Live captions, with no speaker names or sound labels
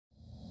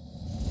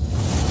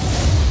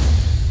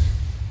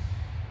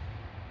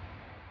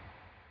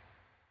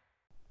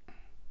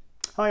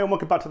Hi and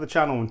welcome back to the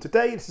channel, and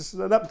today this is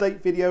an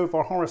update video of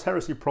our Horus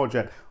Heresy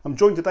project. I'm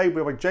joined today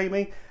by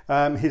Jamie.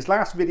 His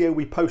last video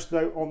we posted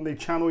out on the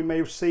channel, you may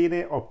have seen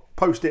it. I'll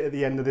post it at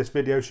the end of this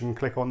video so you can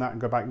click on that and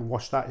go back and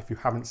watch that if you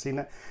haven't seen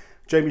it.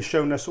 Jamie's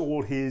shown us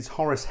all his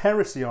Horus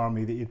Heresy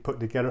army that he'd put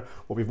together.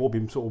 Well, we've all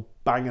been sort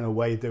of banging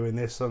away doing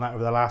this and that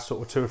over the last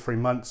sort of 2 or 3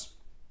 months,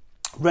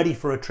 ready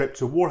for a trip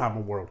to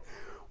Warhammer World.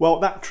 Well,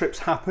 that trip's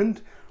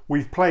happened.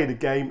 We've played a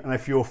game, and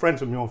if you're friends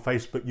with me on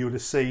Facebook, you would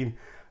have seen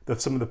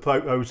some of the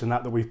photos and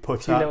that we've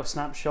put up. Little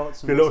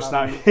snapshots.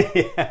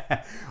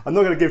 Yeah. I'm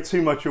not going to give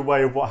too much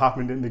away of what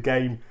happened in the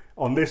game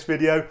on this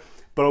video,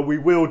 but we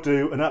will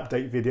do an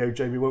update video,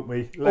 Jamie, won't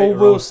we? All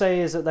we'll say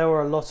is that there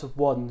were a lot of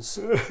ones.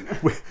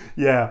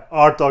 Yeah,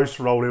 our dice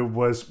rolling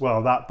was,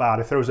 well, that bad.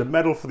 If there was a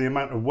medal for the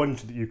amount of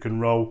ones that you can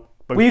roll,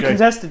 we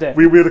contested it.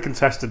 We would have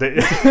contested it.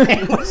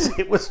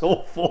 It was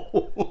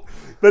awful.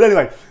 But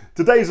anyway,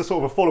 today's a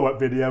sort of a follow-up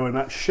video, and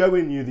that's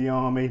showing you the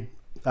army,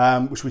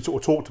 which we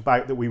sort of talked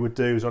about that we would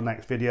do as our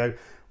next video,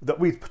 that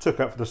we took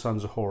up for the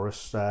Sons of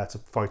Horus to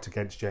fight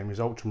against Jamies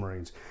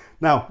Ultramarines.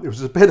 Now, it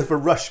was a bit of a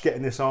rush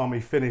getting this army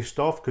finished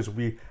off because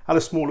we had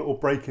a small little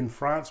break in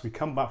France. We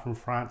come back from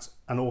France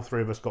and all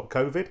 3 of us got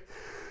COVID.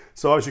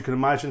 So as you can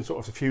imagine,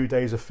 sort of a few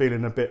days of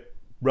feeling a bit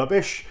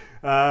rubbish.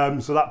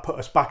 So that put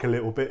us back a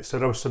little bit. So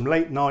there was some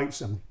late nights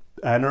and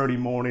early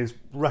mornings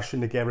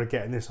rushing together,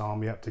 getting this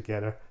army up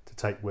together to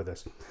take with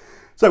us.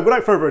 So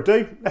without further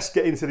ado, let's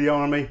get into the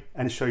army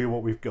and show you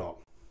what we've got.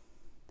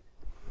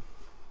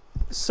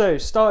 So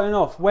starting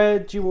off, where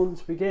do you want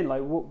to begin?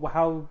 Like,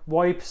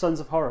 why Sons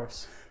of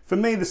Horus? For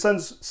me, the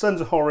Sons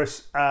of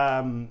Horus,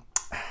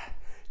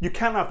 you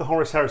can't have the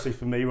Horus Heresy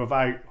for me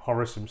without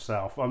Horus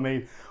himself. I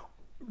mean,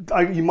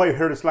 you might have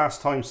heard us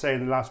last time say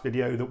in the last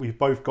video that we've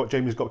both got,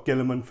 Jamie's got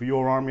Guilliman for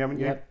your army, haven't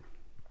you? Yep.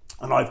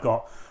 And I've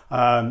got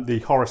the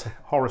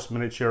Horus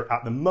miniature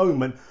at the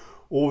moment,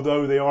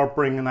 although they are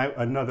bringing out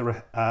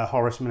another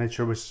Horus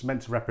miniature which is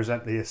meant to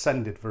represent the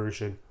Ascended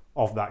version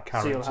of that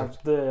character. So you'll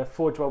have the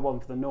Forge World one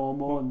for the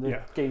normal and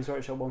the Games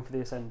Workshop one for the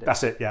Ascended.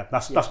 That's it, yeah.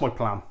 That's my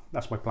plan.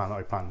 That's my plan that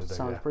I plan to do.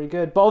 Sounds pretty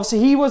good. But obviously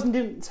he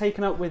wasn't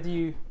taken up with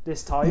you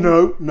this time.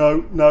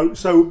 No.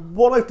 So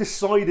what I've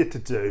decided to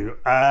do,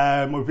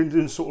 we've been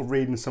doing sort of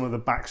reading some of the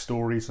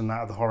backstories and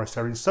that of the Horus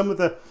Heresy, some of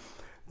the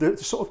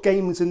sort of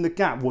games in the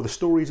gap, or the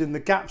stories in the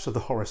gaps of the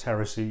Horus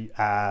Heresy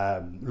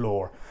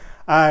lore.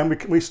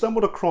 And we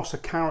stumbled across a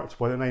character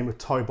by the name of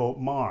Tybolt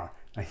Mar.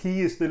 Now,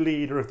 he is the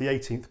leader of the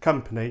 18th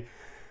Company,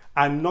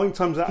 and 9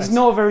 times out of 10... He's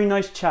not a very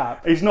nice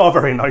chap. He's not a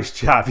very nice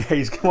chap. Yeah,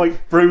 he's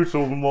quite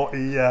brutal in what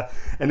he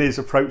in his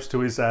approach to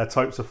his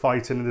types of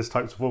fighting and his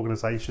types of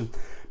organisation.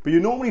 But you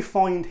normally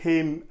find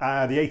him,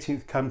 the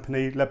 18th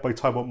Company, led by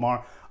Tybolt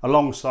Mar,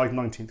 alongside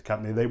 19th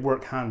Company. They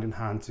work hand in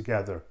hand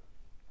together.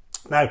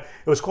 Now, it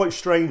was quite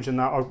strange in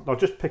that I'll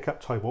just pick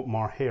up Tybolt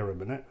Mar here a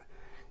minute,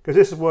 because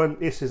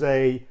this is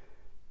a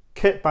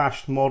kit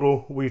bashed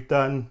model we've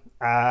done.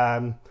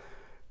 It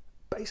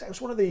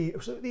was one of the.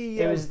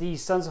 It was the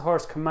Sons of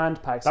Horus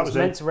command pack. So it's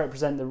meant to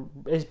represent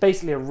it's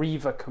basically a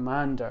Reaver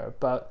commander,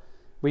 but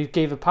we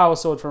gave a power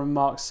sword from a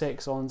Mark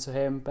 6 onto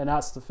him, and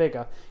that's the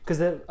figure. Because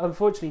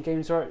unfortunately,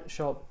 Games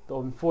Workshop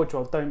or Forge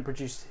World don't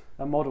produce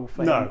a model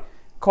for him.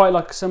 Quite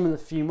like some of the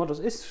few models.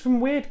 It's some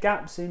weird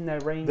gaps in their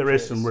range. There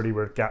is some really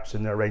weird gaps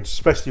in their range,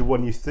 especially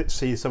when you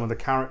see some of the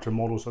character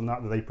models and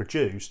that they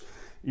produce.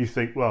 You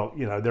think, well,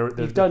 you know,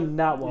 you've done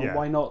that one. Yeah.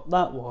 Why not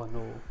that one?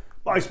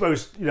 Or I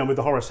suppose, you know, with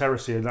the Horus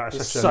Heresy and that,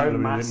 it's so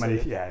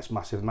massive. It's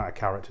massive amount of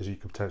characters you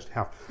could potentially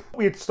have.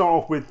 We'd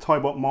start off with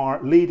Tybolt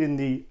Mar leading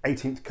the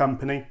 18th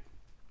Company.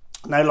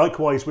 Now,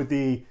 likewise with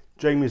the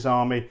Jamies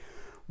Army,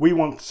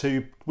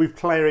 we're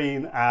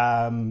playing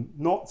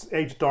not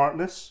Age of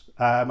Darkness,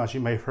 as you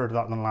may have heard of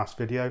that in the last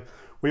video.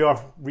 We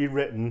are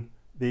rewritten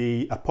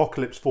the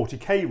Apocalypse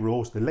 40k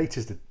rules, the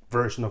latest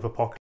version of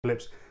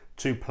Apocalypse,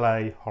 to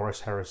play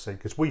Horus Heresy,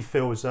 because we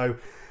feel as though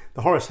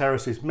the Horus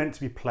Heresy is meant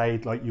to be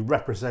played like you're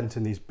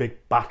representing these big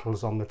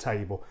battles on the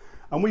table,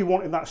 and we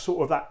wanted that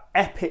sort of that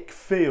epic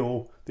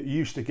feel that you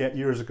used to get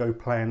years ago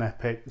playing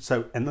Epic.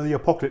 So, and then the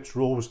Apocalypse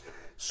rules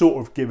sort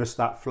of give us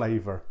that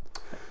flavour.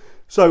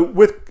 So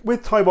with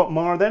Tybolt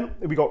Mar, then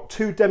we got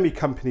 2 demi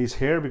companies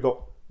here. We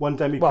got one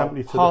demi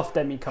company to half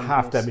demi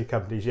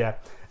companies, yeah,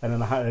 and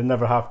then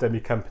another half demi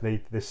company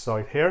to this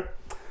side here.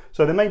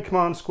 So the main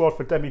command squad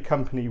for Demi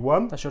Company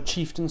 1. That's your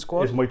Chieftain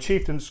squad. Is my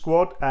Chieftain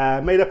squad,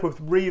 made up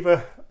of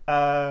Reaver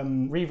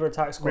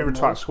attack squad. Reaver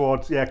attack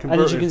squad, yeah. Converted.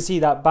 And as you can see,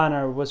 that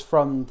banner was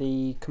from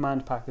the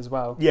command pack as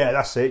well. Yeah,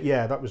 that's it.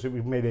 Yeah, that was it.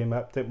 We made him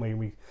up, didn't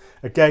we?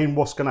 Again,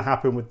 what's going to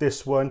happen with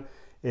this one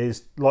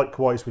is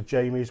likewise with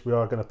Jamie's. We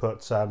are going to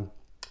put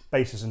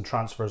bases and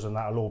transfers, and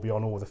that'll all be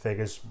on all the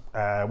figures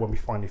when we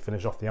finally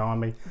finish off the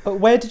army. But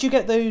where did you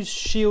get those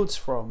shields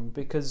from?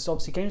 Because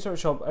obviously Games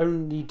Workshop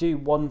only do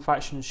one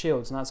faction of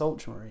shields, and that's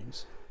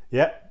Ultramarines.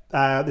 Yeah,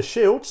 the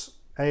shields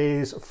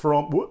is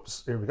from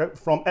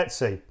from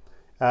Etsy,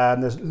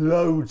 and there's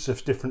loads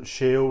of different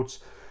shields.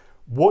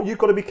 What you've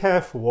got to be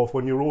careful of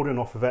when you're ordering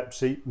off of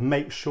Etsy,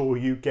 make sure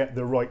you get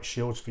the right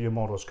shields for your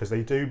models, because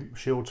they do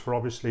shields for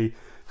obviously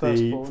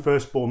the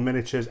firstborn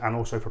miniatures and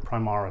also for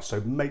Primaris.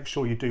 So make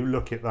sure you do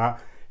look at that.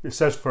 It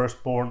says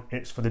firstborn,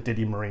 it's for the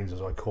Diddy Marines,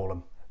 as I call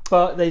them.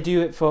 But they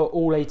do it for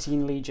all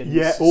 18 legions.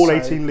 Yeah, all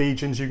 18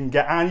 legions you can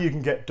get, and you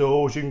can get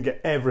doors, you can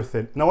get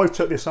everything. Now, I've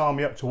took this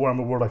army up to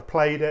Warhammer World, I've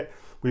played it.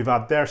 We've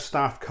had their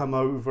staff come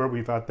over,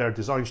 we've had their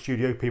design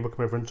studio people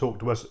come over and talk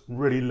to us.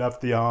 Really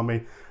loved the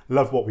army,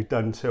 loved what we've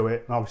done to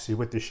it, and obviously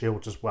with the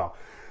shields as well.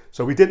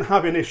 So we didn't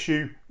have an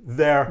issue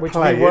there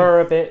playing. We were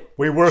a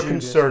bit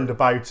concerned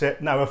about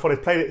it. Now, if I'd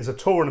have played it as a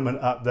tournament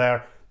up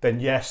there, then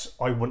yes,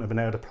 I wouldn't have been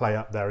able to play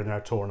up there in their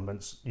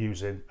tournaments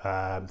using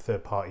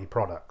third-party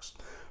products.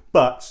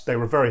 But they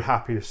were very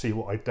happy to see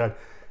what I'd done.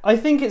 I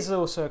think it's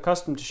also a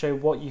custom to show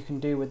what you can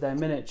do with their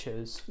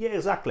miniatures. Yeah,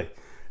 exactly.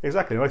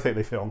 Exactly. I think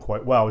they fit on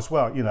quite well as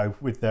well, you know,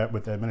 with their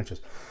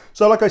miniatures.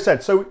 So like I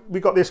said, so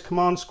we got this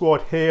command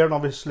squad here, and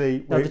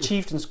obviously... Now, the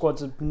Chieftain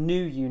Squad's a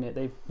new unit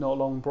they've not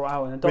long brought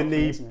out in a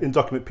document, in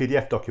document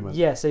PDF document.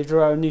 Yes, they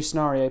drew out a new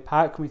scenario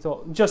pack, and we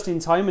thought, just in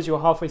time, as you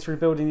were halfway through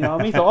building the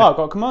army, you thought, oh, I've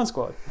got a command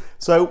squad.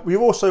 So we've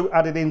also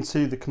added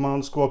into the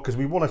command squad, because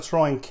we want to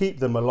try and keep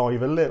them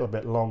alive a little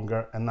bit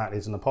longer, and that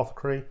is an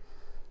apothecary.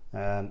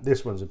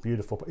 This one's a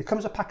beautiful... It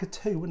comes a pack of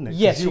 2, wouldn't it?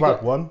 Yes. You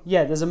had one.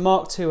 Yeah, there's a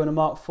Mark II and a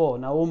Mark IV.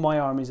 Now, all my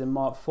army's in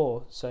Mark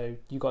IV, so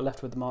you got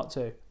left with the Mark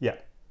II. Yeah.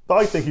 But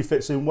I think he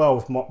fits in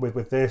well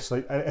with this,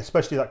 like,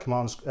 especially that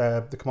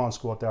the command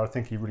squad there. I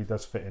think he really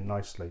does fit in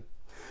nicely.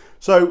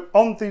 So,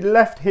 on the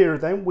left here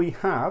then, we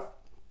have,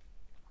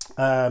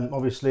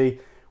 obviously...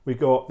 We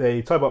got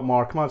the Tybalt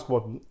Mar Command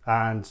Squad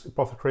and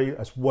Apothecary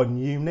as one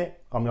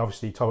unit. I mean,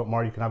 obviously, Tybalt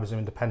Mar you can have as an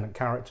independent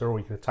character, or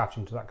you can attach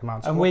him to that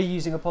command squad. And we're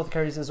using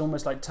Apothecaries as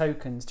almost like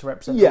tokens to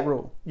represent the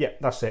rule. Yeah,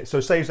 that's it. So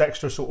it saves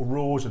extra sort of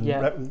rules, and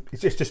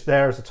it's just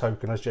there as a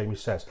token, as Jamie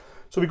says.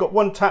 So we've got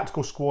one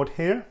tactical squad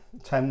here,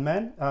 10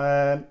 men.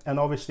 And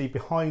obviously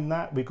behind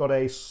that, we've got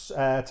a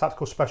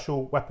tactical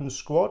special weapons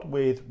squad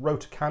with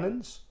rotor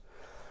cannons.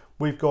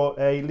 We've got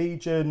a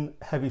Legion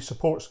heavy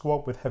support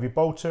squad with heavy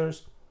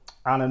bolters,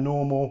 and a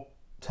normal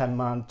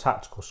 10-man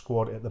tactical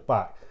squad at the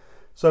back.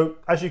 So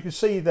as you can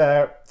see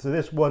there, so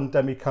this one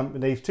demi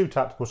company, 2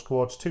 tactical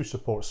squads, 2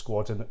 support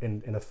squads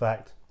in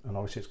effect, and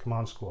obviously it's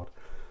command squad.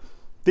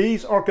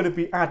 These are going to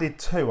be added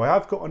too. I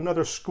have got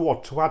another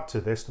squad to add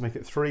to this to make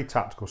it 3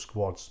 tactical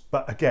squads,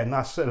 but again,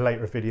 that's a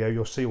later video.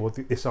 You'll see all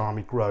this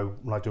army grow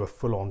when I do a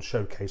full-on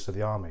showcase of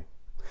the army.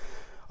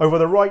 Over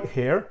the right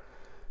here,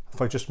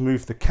 if I just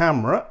move the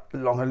camera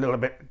along a little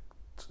bit,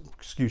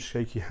 excuse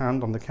shaky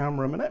hand on the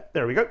camera a minute,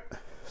 there we go.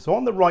 So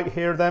on the right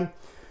here then,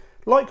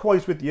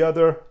 likewise with the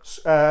other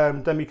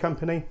demi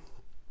company,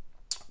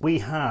 we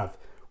have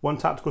 1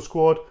 tactical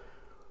squad,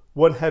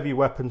 1 heavy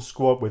weapons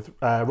squad with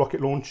rocket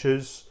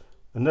launchers,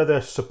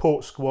 another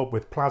support squad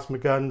with plasma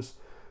guns,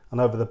 and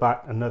over the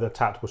back another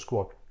tactical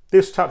squad.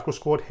 This tactical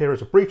squad here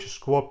is a breacher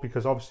squad,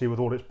 because obviously with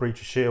all its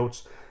breacher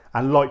shields,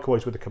 and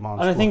likewise with the command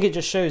squad. And I think it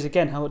just shows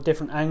again how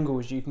different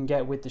angles you can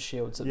get with the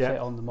shields that fit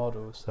on the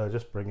models. So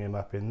just bring him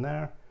up in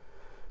there.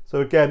 So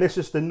again, this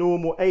is the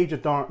normal Age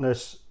of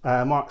Darkness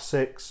Mark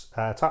 6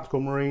 Tactical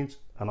Marines,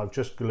 and I've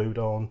just glued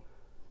on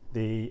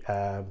the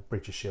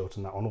breacher shields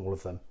and that on all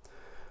of them.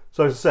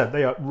 So as I said,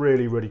 they are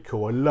really, really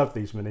cool. I love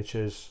these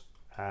miniatures.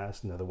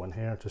 There's another one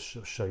here to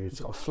show you. He's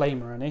got a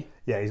flamer, hasn't he?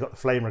 Yeah, he's got the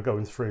flamer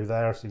going through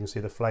there, so you can see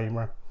the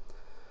flamer.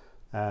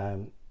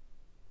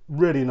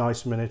 Really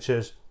nice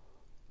miniatures.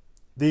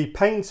 The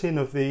painting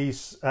of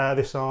these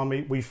this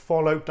army, we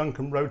followed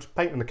Duncan Rhodes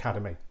Painting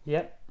Academy.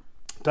 Yep.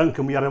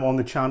 Duncan, we had him on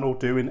the channel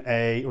doing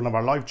one of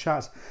our live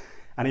chats,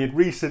 and he had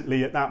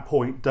recently at that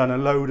point done a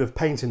load of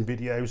painting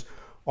videos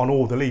on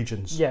all the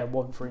legions. Yeah,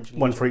 1 for each legion.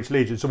 1 for each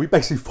legion. So we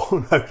basically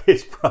followed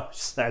his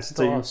process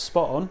too. Oh,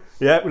 spot on.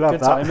 Yeah, we'll have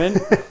that.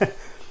 Good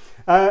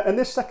timing. And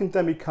this second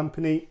demi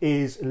company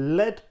is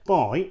led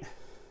by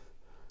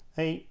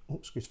a,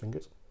 excuse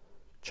fingers,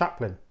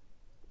 chaplain.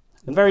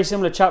 A very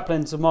similar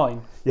chaplain to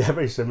mine. Yeah,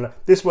 very similar.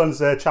 This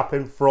one's a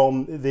chaplain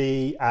from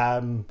the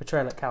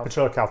Betrayal at Calth.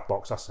 Betrayal at Calth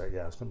box. That's it.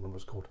 Yeah, I don't remember what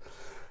it's called.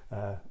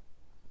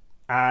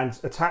 And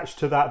attached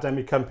to that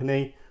demi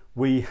company,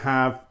 we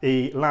have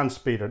a land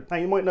speeder. Now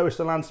you might notice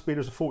the land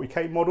speeder is a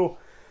 40k model.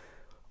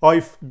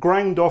 I've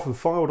ground off and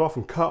filed off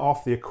and cut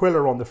off the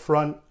Aquila on the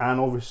front, and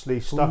obviously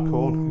stuck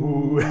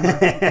on.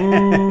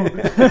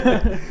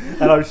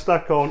 And I've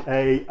stuck on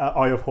a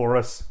Eye of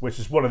Horus, which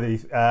is one of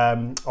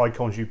the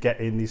icons you get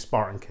in the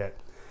Spartan kit.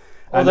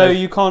 Although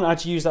you can't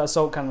actually use that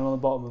assault cannon on the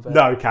bottom of it.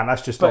 No, you can.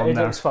 That's just on there.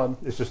 But it looks fun.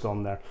 It's just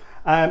on there.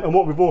 And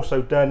what we've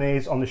also done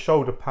is on the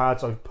shoulder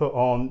pads, I've put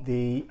on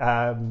the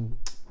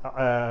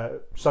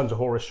Sons of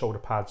Horus shoulder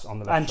pads on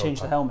the left. And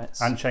changed the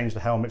helmets. And changed the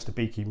helmets to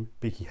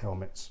beaky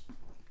helmets.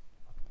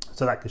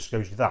 So that just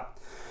shows you that.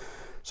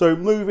 So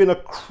moving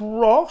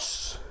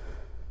across,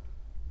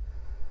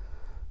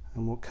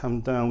 and we'll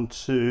come down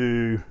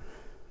to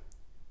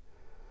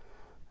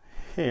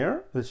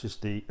here. This is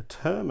the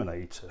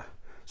Terminator.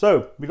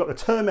 So we've got the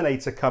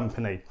Terminator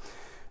company.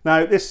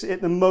 Now, this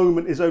at the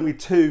moment is only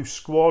 2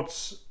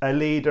 squads, a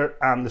leader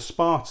and the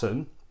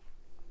Spartan,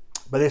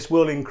 but this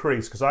will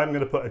increase because I'm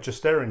going to put a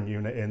Justarian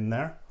unit in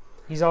there.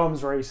 He's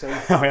arms racing.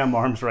 I am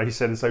arms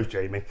racing, and so's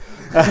Jamie.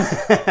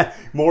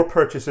 More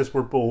purchases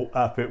were bought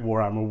up at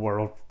Warhammer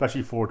World,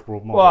 especially Forge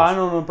World models. Well, I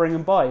don't want to bring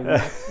them by.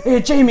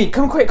 Hey, Jamie,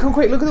 come quick, come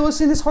quick. Look at what's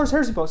in this Horus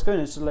Heresy box.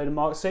 Going, it's a load of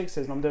Mark 6s,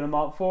 and I'm doing a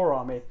Mark 4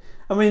 army.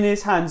 I mean, in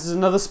his hands is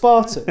another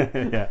Spartan.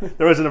 Yeah,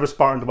 there is another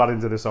Spartan to add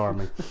into this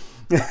army.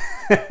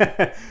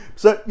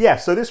 So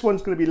this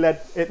one's going to be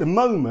led at the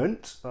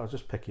moment. I'll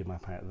just pick your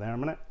map out there a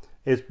minute.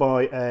 Is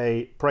by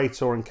a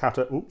Praetor and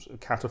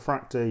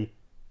Cataphracti.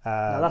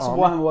 Now that's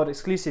army. A Warhammer World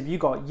exclusive you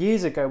got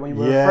years ago when you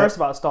were first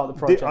about to start the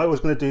project. I was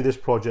going to do this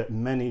project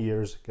many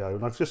years ago,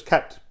 and I've just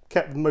kept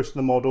most of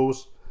the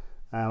models,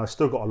 and I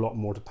still got a lot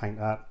more to paint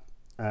up.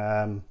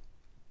 And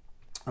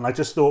I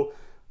just thought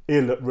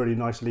it looked really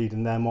nice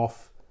leading them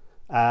off.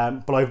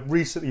 But I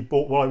recently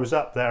bought while I was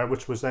up there,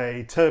 which was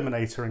a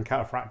Terminator in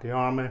Cataphracti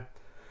Army.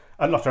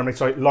 Not Terminator,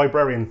 sorry,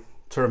 Librarian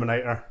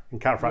Terminator in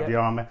Cataphracti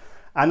Army.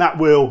 And that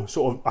will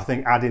sort of, I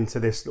think, add into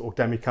this little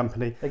demi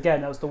company.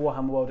 Again, that was the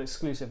Warhammer World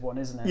exclusive one,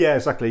 isn't it? Yeah,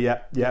 exactly.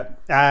 Yeah.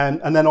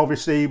 And then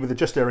obviously with the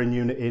Justarian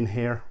unit in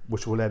here,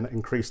 which will then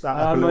increase that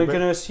up a little bit. I'm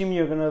going to assume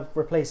you're going to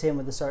replace him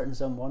with a certain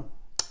someone.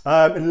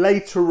 And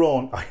later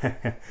on,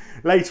 I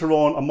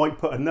might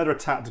put another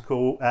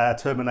tactical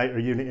Terminator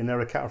unit in there,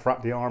 a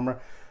Cataphracti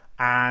armor,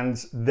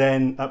 and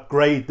then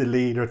upgrade the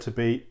leader to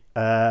be,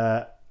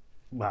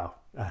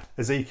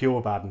 Ezekiel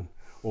Abaddon,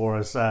 or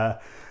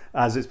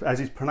as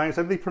he's pronounced.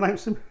 How do they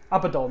pronounce him?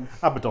 Abaddon.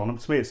 Abaddon.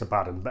 To me, it's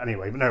Abaddon, but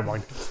anyway, but never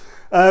mind.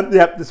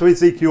 So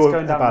Ezekiel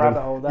Abaddon. Down a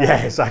rabbit hole there.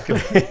 Yeah, exactly.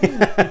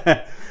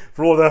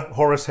 For all the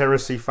Horus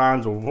Heresy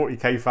fans or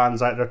 40k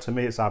fans out there, to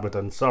me, it's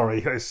Abaddon.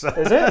 Sorry, is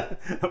it?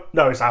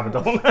 No, it's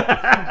Abaddon.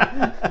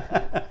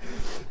 But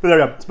there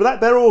we go. But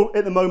they're all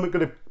at the moment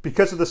going to,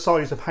 because of the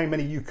size of how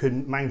many you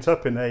can mount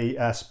up in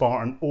a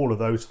Spartan, all of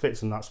those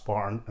fits in that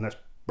Spartan, and that's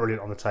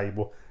brilliant on the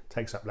table.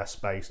 Takes up less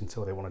space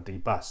until they want to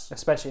debus.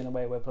 Especially in the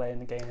way we're playing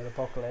the game with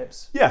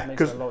Apocalypse. Yeah, it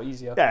makes it a lot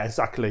easier. Yeah,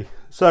 exactly.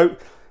 So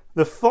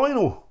the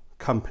final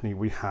company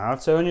we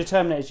have. So on your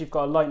Terminators, you've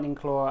got a Lightning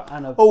Claw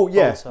and a bolter.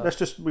 Yeah, let's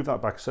just move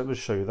that back. So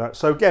let's show you that.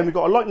 So again, we've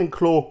got a Lightning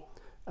Claw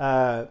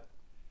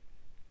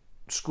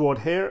squad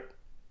here,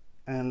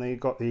 and they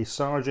got the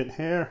Sergeant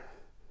here.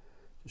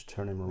 Just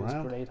turn him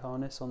around. Grenade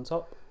harness on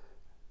top.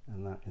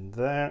 And that in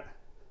there.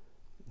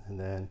 And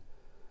then,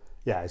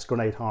 yeah, his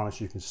grenade harness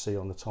you can see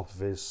on the top of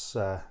his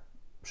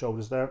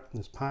shoulders there,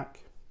 his pack.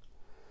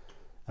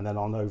 And then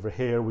on over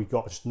here we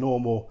got just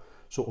normal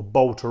sort of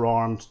bolter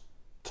armed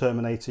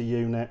Terminator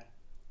unit.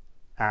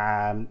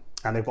 And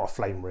they've got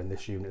a flamer in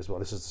this unit as well.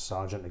 This is the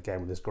Sergeant again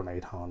with his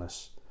grenade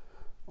harness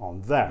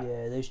on there.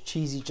 Yeah, those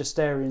cheesy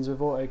Justarians with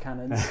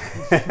autocannons.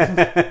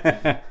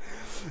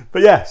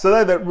 But yeah,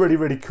 so they're really,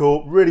 really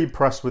cool. Really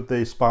impressed with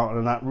the Spartan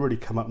and that. Really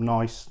come up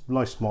nice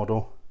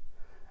model.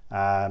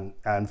 And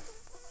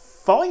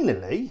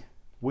finally,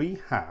 we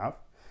have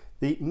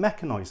the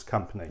Mechanized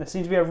Company. There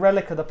seems to be a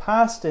relic of the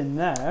past in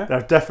there.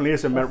 There definitely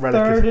is a relic.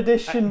 Third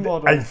edition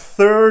model. A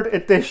third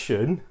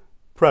edition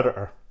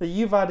Predator. That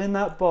you've had in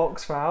that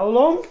box for how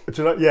long?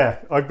 Do you know, yeah,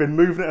 I've been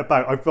moving it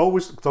about. I've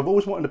always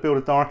wanted to build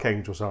a Dark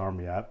Angels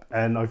army up,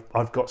 and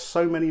I've got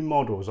so many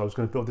models. I was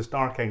going to build this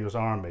Dark Angels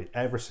army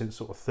ever since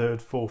sort of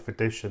 3rd, 4th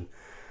edition.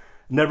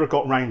 Never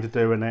got round to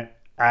doing it,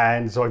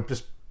 and so I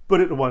just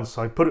put it to one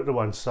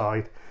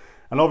side,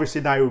 and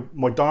obviously now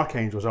my Dark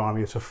Angels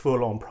army is a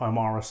full-on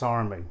Primaris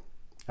army.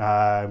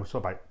 So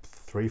about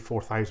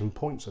 3,000-4,000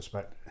 points, I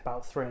expect.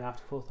 About 3,500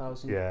 to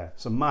 4,000. Yeah,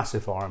 it's a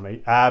massive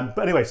army. But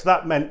anyway, so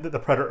that meant that the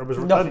Predator was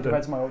redundant.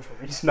 Nothing compared to my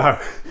Ultramarines. No,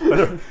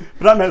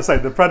 but that meant to say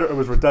the Predator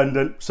was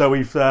redundant. So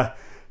we've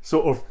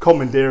sort of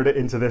commandeered it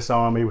into this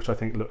army, which I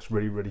think looks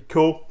really, really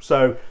cool.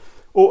 So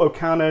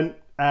autocannon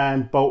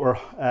and bolter,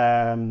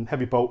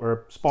 heavy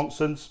bolter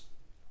sponsons.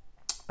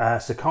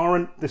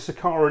 Sakaran. The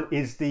Sakaran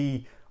is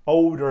the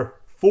older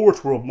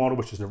Forge World model,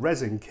 which is the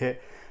resin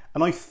kit.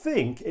 And I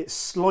think it's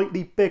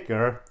slightly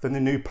bigger than the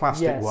new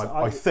plastic one.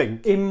 I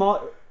think.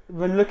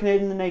 When looking at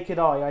it in the naked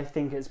eye, I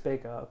think it's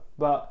bigger,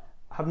 but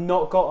I have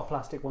not got a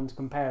plastic one to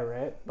compare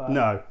it. But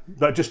no,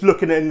 but just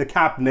looking at it in the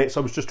cabinets, I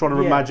was just trying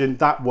to imagine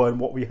that one,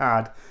 what we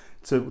had,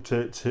 to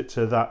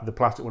the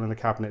plastic one in the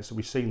cabinets that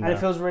we've seen there. And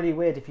it feels really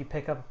weird if you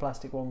pick up a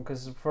plastic one,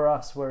 because for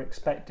us, we're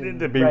expecting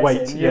there'd be resin.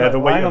 weight, yeah, the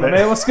weight of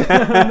it. What's going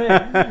on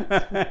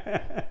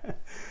here?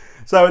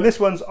 So, and this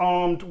one's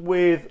armed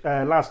with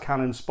las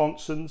cannon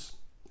sponsons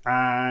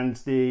and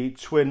the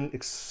twin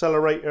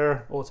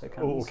accelerator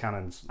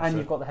autocannons. And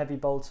you've got the heavy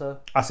bolter.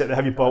 That's it, the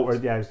heavy bolter.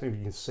 Yeah, I think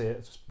you can see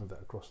it. Just move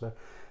that across there.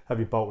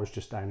 Heavy bolter's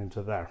just down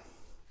into there.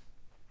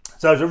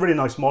 So it's a really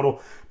nice model.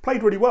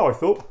 Played really well, I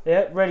thought.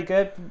 Yeah, really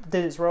good.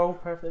 Did its role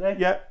perfectly.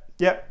 Yeah.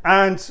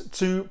 And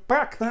to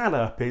back that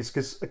up is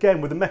because,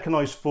 again, with the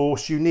mechanised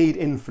force, you need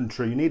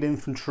infantry. You need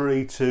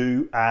infantry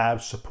to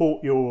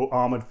support your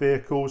armoured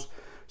vehicles.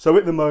 So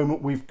at the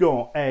moment, we've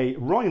got a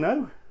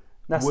Rhino.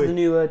 That's the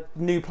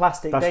new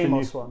plastic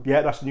Deimos one.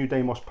 Yeah, that's the new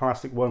Deimos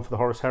plastic one for the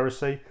Horus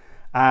Heresy.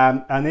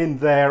 And in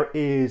there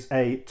is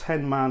a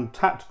 10-man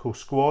tactical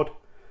squad.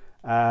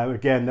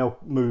 Again, they'll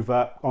move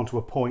up onto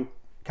a point,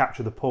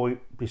 capture the point,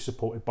 be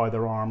supported by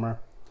their armour.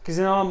 Because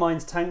in our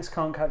minds, tanks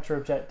can't capture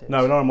objectives.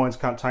 No, in our minds,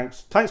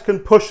 tanks can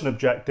push an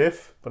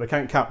objective, but they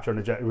can't capture an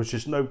objective. It's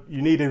just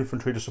you need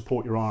infantry to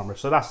support your armour.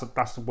 So that's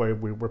the way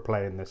we're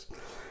playing this.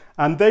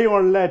 And they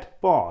are led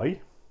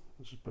by,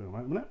 let's just put it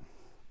right a minute,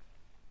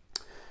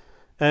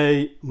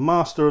 a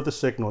Master of the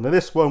Signal. Now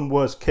this one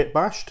was kit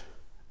bashed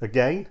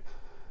again.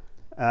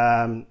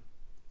 So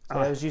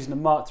I was using a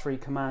Mark III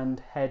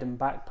command head and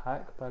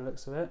backpack by the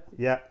looks of it.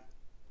 Yeah.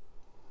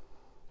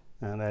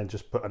 And then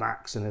just put an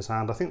axe in his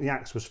hand. I think the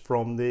axe was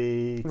from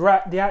the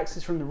axe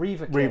is from the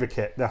Reaver kit. Reaver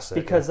kit, that's it.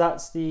 Because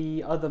that's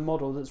the other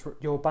model that's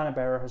your banner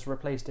bearer has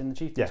replaced in the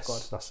chieftain squad.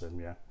 Yes, that's him.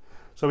 Yeah.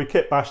 So we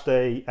kit bashed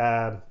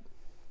a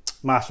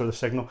Master of the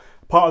Signal.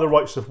 Part of the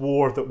rights of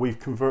war that we've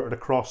converted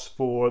across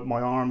for my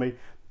army,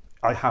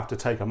 I have to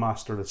take a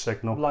Master of the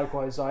Signal.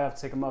 Likewise, I have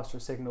to take a Master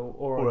of Signal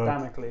or a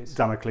Damocles.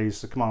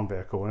 Damocles, the command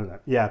vehicle, isn't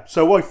it? Yeah.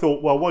 So I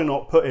thought, well, why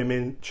not put him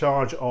in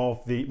charge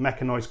of the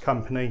mechanised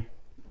company?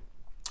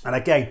 And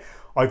again,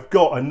 I've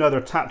got another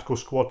tactical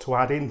squad to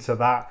add into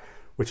that,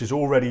 which is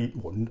already,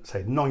 well,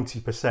 say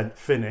 90%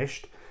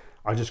 finished.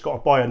 I just got to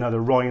buy another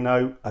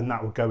Rhino, and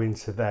that will go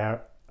into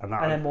there. And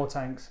then more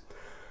tanks.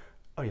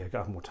 Oh yeah, got to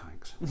have more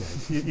tanks.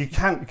 Yeah. you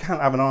can't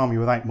have an army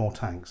without more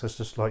tanks. It's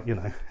just like, you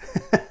know.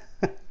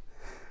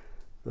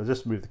 I'll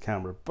just move the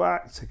camera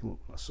back, take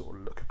a sort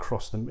of look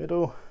across the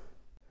middle.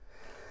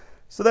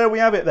 So there we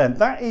have it then.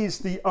 That is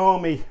the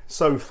army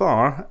so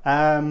far.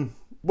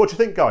 What do you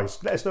think,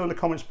 guys? Let us know in the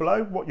comments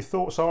below what your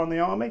thoughts are on the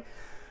army.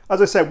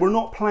 As I said, we're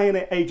not playing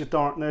at Age of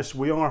Darkness.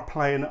 We are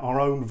playing our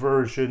own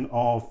version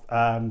of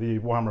the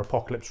Warhammer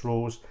Apocalypse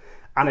rules,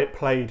 and it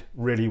played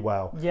really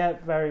well. Yeah,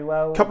 very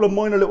well. A couple of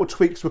minor little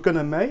tweaks we're going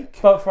to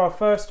make. But for our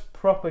first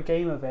proper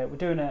game of it, we're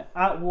doing it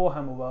at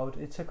Warhammer World.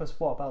 It took us,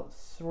 what, about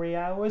 3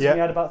 hours? Yep. We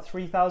had about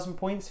 3,000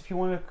 points if you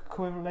want to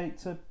equivalent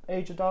to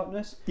Age of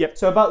Darkness. Yep.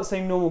 So about the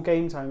same normal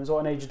game time as what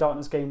an Age of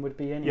Darkness game would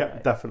be anyway. Yeah,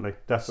 definitely.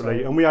 So,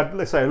 and we had,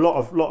 let's say, a lot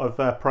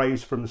of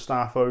praise from the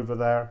staff over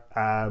there.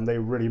 They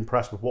were really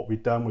impressed with what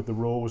we'd done with the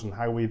rules and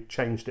how we'd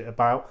changed it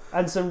about.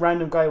 And some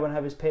random guy wanted to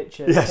have his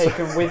picture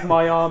taken with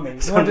my army.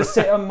 He wanted to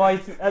sit on my,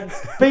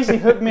 basically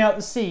hook me out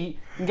the seat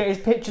and get his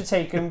picture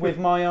taken with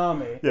my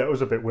army. Yeah, it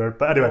was a bit weird,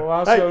 but anyway. Well,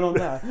 what's going on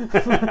there?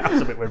 That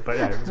was a bit weird, but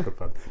yeah, it was good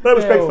fun. But it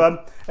was great fun.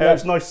 It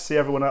was nice to see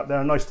everyone out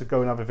there. Nice to go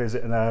and have a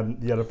visit in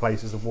the other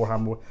places of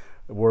Warhammer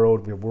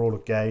World. We have World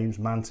of Games,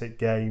 Mantic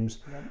Games,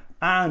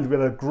 and we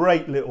had a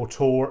great little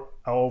tour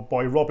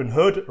by Robin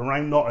Hood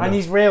around Nottingham. And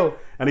he's real.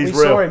 We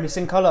saw him. It's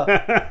in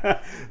colour.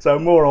 So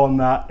more on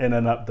that in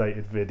an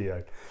updated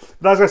video.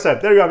 But as I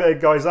said, there you have it,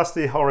 guys. That's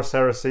the Horus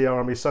Heresy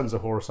army, Sons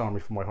of Horus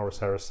Army for my Horus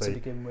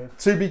Heresy.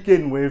 To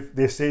begin with,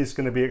 this is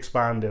going to be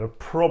expanded.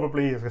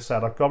 Probably, like I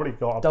said, I've probably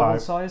got about double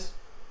size.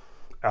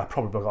 I've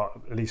probably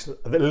got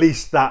at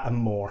least that and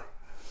more.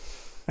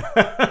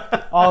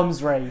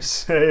 Arms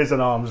race. It is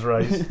an arms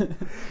race.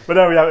 But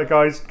there we have it,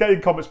 guys. Get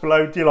in comments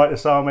below. Do you like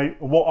this army?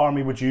 What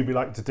army would you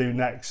like to do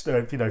next?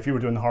 If you were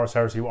doing the Horus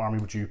Heresy, what army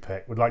would you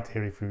pick? We'd like to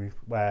hear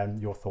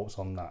your thoughts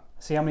on that.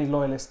 See how many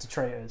loyalists are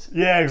traitors.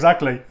 Yeah,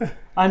 exactly.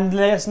 And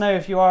let us know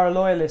if you are a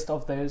loyalist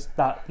of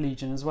that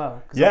legion as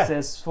well. Because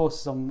there's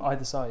forces on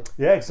either side.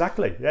 Yeah,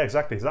 exactly. So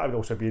that would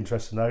also be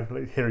interesting to know.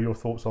 Let's hear your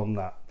thoughts on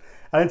that.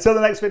 And until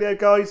the next video,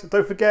 guys,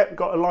 don't forget, we've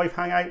got a live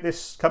hangout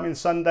this coming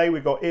Sunday.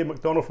 We've got Ian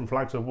McDonald from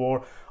Flags of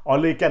War. I'll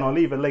leave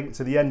a link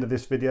to the end of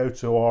this video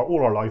to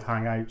all our live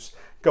hangouts.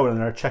 Go in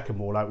there, check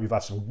them all out. We've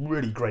had some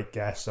really great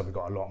guests, and we've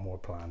got a lot more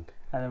planned.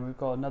 And then we've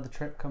got another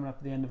trip coming up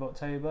at the end of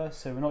October,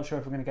 so we're not sure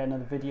if we're going to get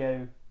another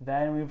video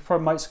then. We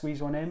probably might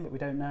squeeze one in, but we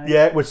don't know.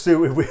 Yeah, we'll see.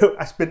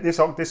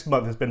 This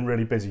month has been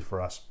really busy for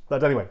us.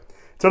 But anyway,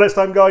 until next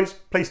time, guys,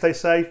 please stay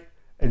safe,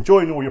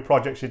 enjoying all your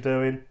projects you're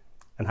doing,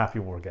 and happy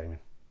wargaming.